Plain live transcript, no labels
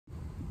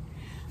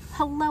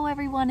Hello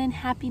everyone and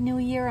Happy New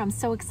Year. I'm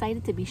so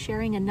excited to be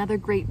sharing another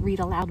great read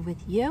aloud with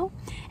you.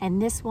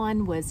 And this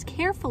one was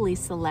carefully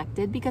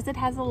selected because it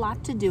has a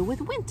lot to do with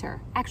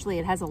winter. Actually,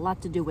 it has a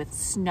lot to do with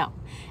snow.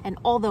 And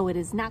although it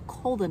is not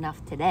cold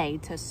enough today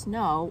to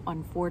snow,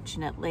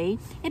 unfortunately,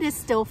 it is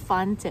still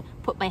fun to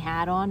put my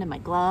hat on and my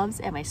gloves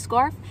and my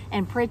scarf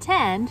and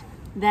pretend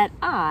that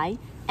I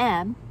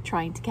am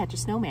trying to catch a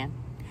snowman.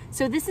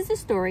 So this is a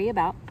story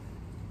about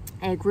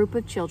a group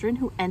of children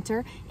who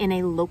enter in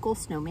a local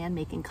snowman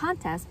making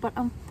contest, but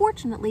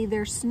unfortunately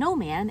their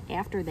snowman,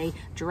 after they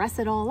dress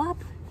it all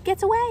up,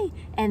 gets away,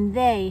 and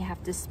they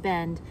have to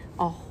spend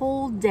a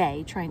whole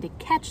day trying to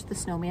catch the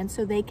snowman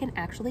so they can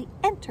actually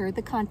enter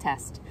the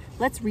contest.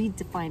 Let's read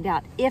to find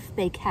out if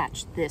they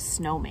catch this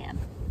snowman.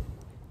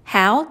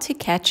 How to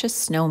Catch a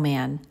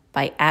Snowman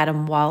by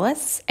Adam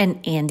Wallace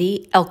and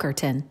Andy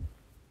Elkerton.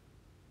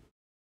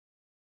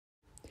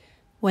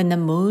 When the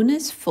moon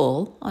is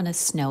full on a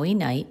snowy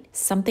night,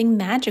 something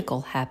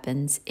magical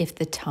happens if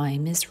the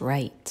time is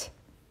right.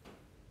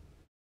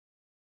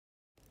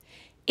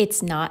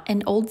 It's not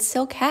an old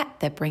silk hat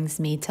that brings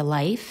me to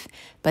life,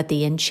 but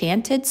the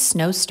enchanted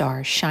snow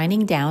star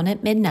shining down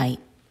at midnight.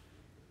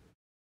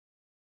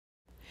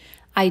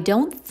 I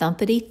don't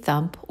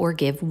thumpity-thump or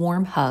give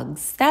warm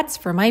hugs. That's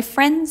for my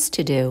friends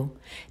to do.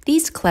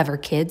 These clever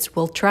kids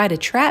will try to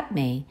trap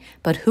me,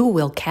 but who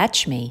will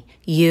catch me?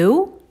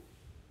 You?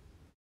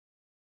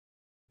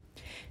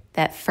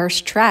 That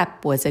first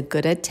trap was a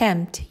good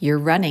attempt. Your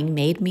running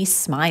made me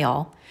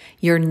smile.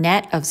 Your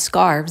net of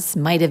scarves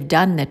might have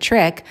done the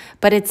trick,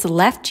 but it's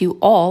left you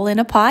all in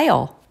a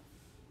pile.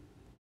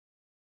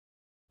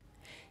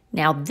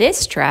 Now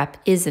this trap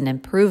is an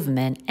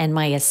improvement, and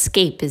my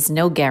escape is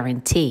no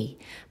guarantee.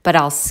 But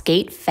I'll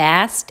skate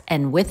fast,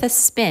 and with a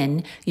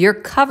spin, you're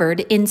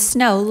covered in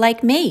snow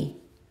like me.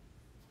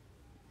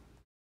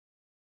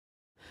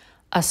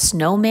 A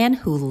snowman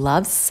who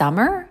loves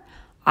summer?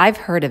 I've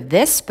heard of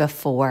this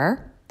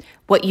before.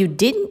 What you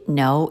didn't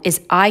know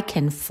is I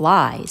can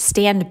fly.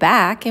 Stand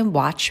back and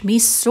watch me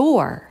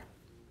soar.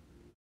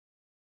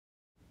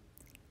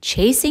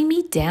 Chasing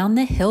me down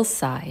the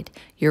hillside,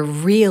 you're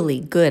really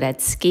good at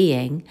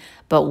skiing,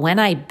 but when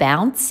I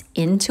bounce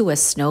into a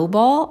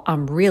snowball,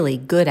 I'm really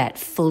good at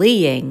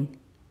fleeing.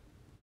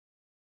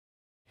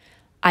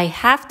 I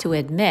have to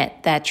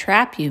admit that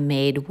trap you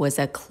made was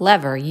a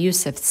clever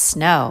use of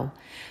snow.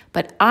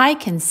 But I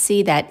can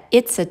see that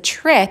it's a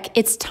trick.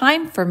 It's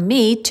time for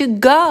me to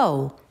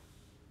go.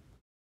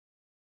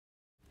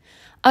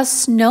 A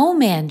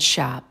snowman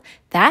shop,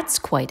 that's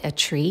quite a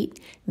treat,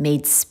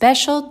 made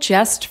special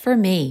just for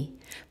me.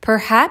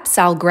 Perhaps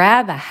I'll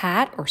grab a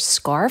hat or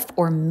scarf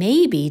or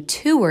maybe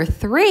 2 or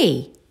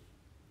 3.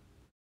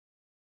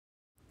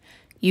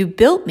 You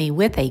built me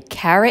with a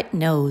carrot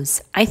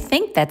nose. I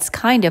think that's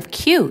kind of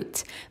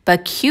cute,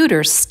 but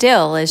cuter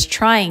still is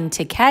trying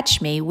to catch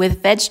me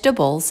with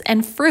vegetables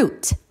and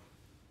fruit.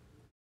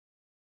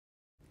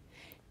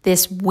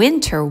 This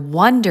winter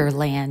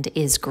wonderland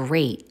is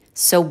great,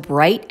 so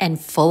bright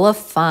and full of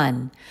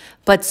fun,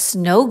 but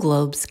snow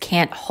globes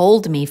can't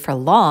hold me for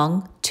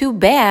long. Too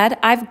bad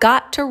I've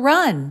got to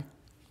run.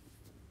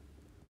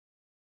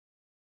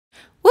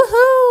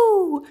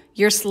 Woohoo!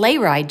 Your sleigh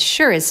ride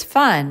sure is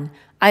fun.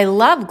 I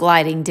love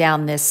gliding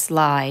down this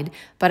slide,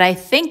 but I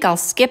think I'll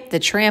skip the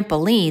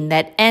trampoline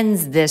that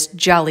ends this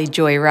jolly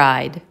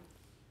joyride.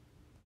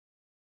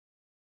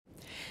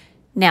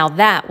 Now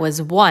that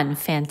was one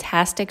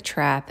fantastic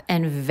trap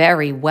and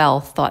very well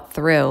thought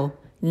through.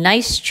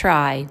 Nice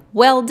try,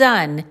 well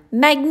done,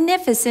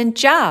 magnificent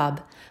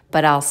job,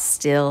 but I'll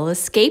still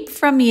escape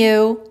from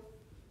you.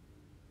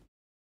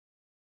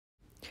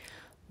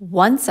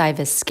 Once I've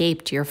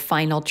escaped your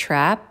final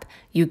trap,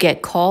 you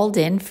get called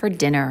in for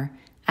dinner.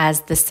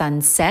 As the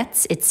sun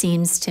sets, it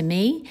seems to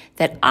me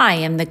that I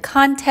am the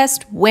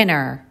contest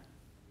winner.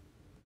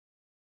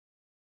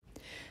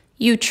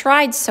 You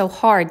tried so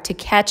hard to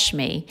catch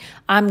me.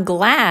 I'm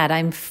glad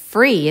I'm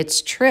free,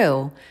 it's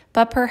true.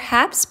 But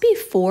perhaps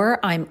before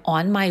I'm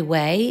on my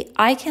way,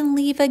 I can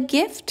leave a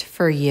gift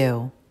for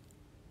you.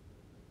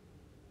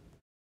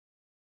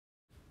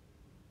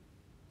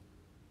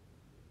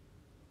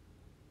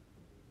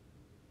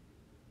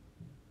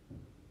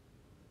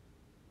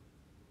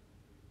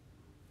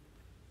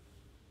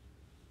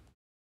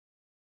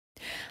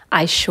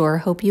 I sure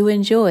hope you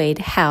enjoyed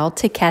How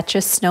to Catch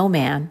a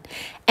Snowman.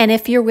 And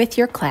if you're with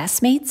your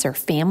classmates or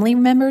family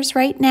members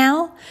right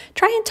now,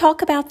 try and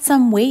talk about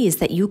some ways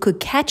that you could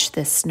catch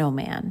this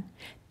snowman.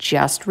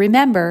 Just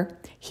remember,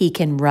 he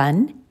can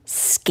run,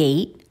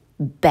 skate,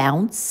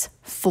 bounce,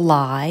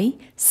 fly,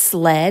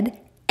 sled,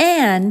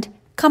 and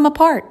come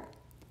apart.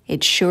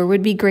 It sure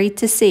would be great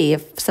to see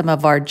if some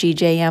of our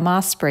GJM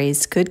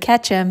Ospreys could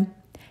catch him.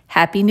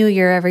 Happy New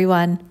Year,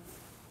 everyone.